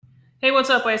Hey,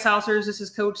 what's up, Ice Housers? This is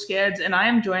Coach Skids, and I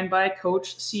am joined by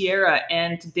Coach Cierra.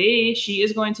 And today she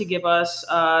is going to give us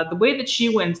the way that she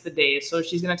wins the day. So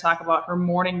she's going to talk about her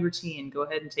morning routine. Go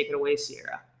ahead and take it away,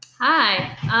 Cierra.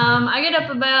 Hi. I get up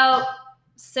about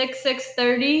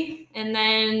 6:30, and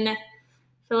then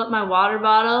fill up my water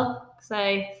bottle.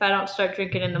 Because if I don't start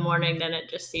drinking in the morning, then it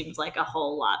just seems like a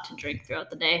whole lot to drink throughout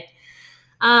the day.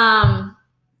 And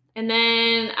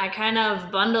then I kind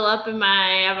of bundle up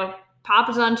I have a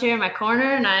Papasan chair in my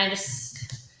corner, and I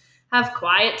just have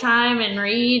quiet time and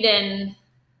read, and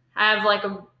I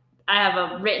have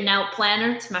a written out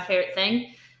planner. It's my favorite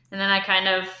thing. And then I kind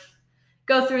of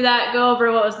go through that, go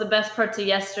over what was the best parts of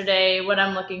yesterday, what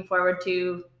I'm looking forward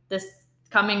to this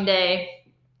coming day,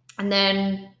 and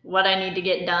then what I need to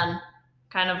get done.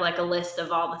 Kind of like a list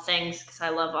of all the things, because I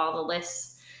love all the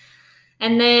lists.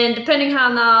 And then depending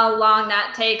on how long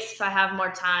that takes, if I have more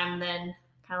time, then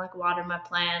kind of like water my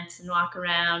plants and walk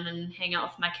around and hang out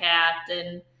with my cat.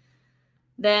 And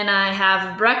then I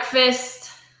have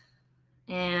breakfast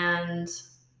and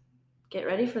get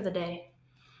ready for the day.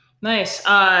 Nice.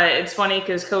 It's funny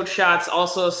because Coach Schatz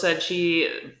also said she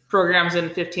programs in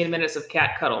 15 minutes of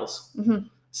cat cuddles. Mm-hmm.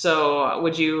 So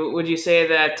would you say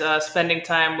that spending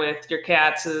time with your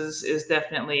cats is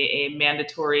definitely a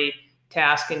mandatory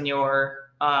task in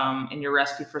your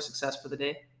recipe for success for the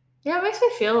day? Yeah, it makes me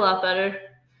feel a lot better.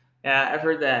 Yeah, I've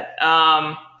heard that.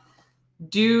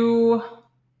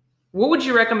 What would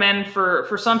you recommend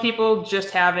for some people? Just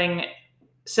setting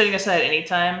aside any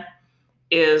time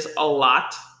is a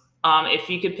lot.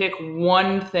 If you could pick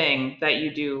one thing that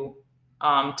you do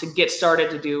to get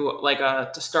started to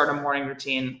start a morning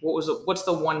routine, what's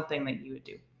the one thing that you would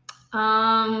do?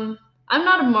 I'm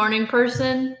not a morning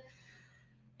person,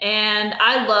 and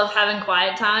I love having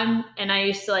quiet time. And I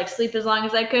used to sleep as long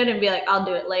as I could and be like, I'll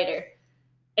do it later.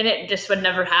 And it just would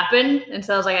never happen. And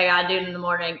so I was like, I gotta do it in the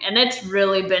morning. And it's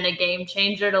really been a game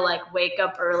changer to wake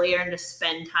up earlier and just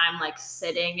spend time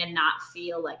sitting and not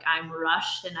feel like I'm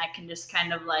rushed, and I can just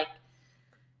kind of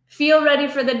feel ready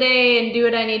for the day and do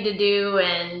what I need to do.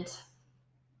 And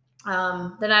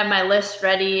then I have my list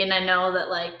ready, and I know that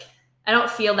I don't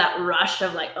feel that rush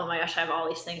of oh my gosh, I have all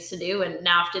these things to do and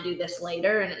now I have to do this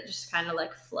later, and it just kind of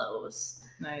flows.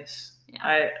 Nice.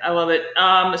 Yeah. I love it.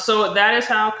 So that is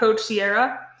how Coach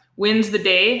Cierra wins the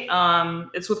day.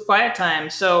 It's with quiet time.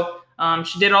 So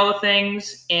she did all the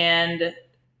things, and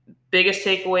biggest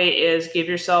takeaway is give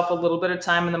yourself a little bit of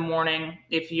time in the morning.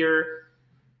 If you're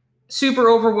super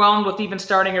overwhelmed with even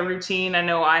starting a routine, I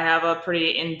know I have a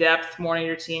pretty in-depth morning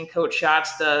routine. Coach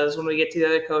Schatz does. When we get to the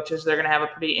other coaches, they're going to have a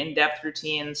pretty in-depth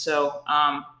routine. So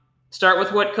start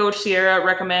with what Coach Cierra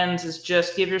recommends is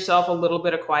just give yourself a little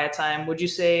bit of quiet time. Would you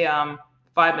say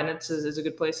 5 minutes is a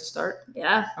good place to start?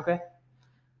 Yeah. Okay.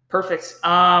 Perfect.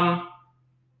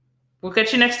 We'll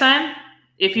catch you next time.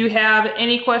 If you have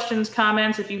any questions,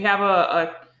 comments, if you have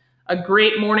a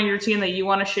great morning routine that you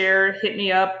want to share, hit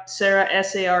me up, Sarah,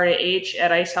 SARAH,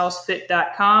 at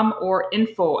icehousefit.com or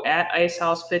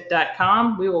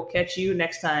info@icehousefit.com. We will catch you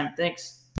next time. Thanks.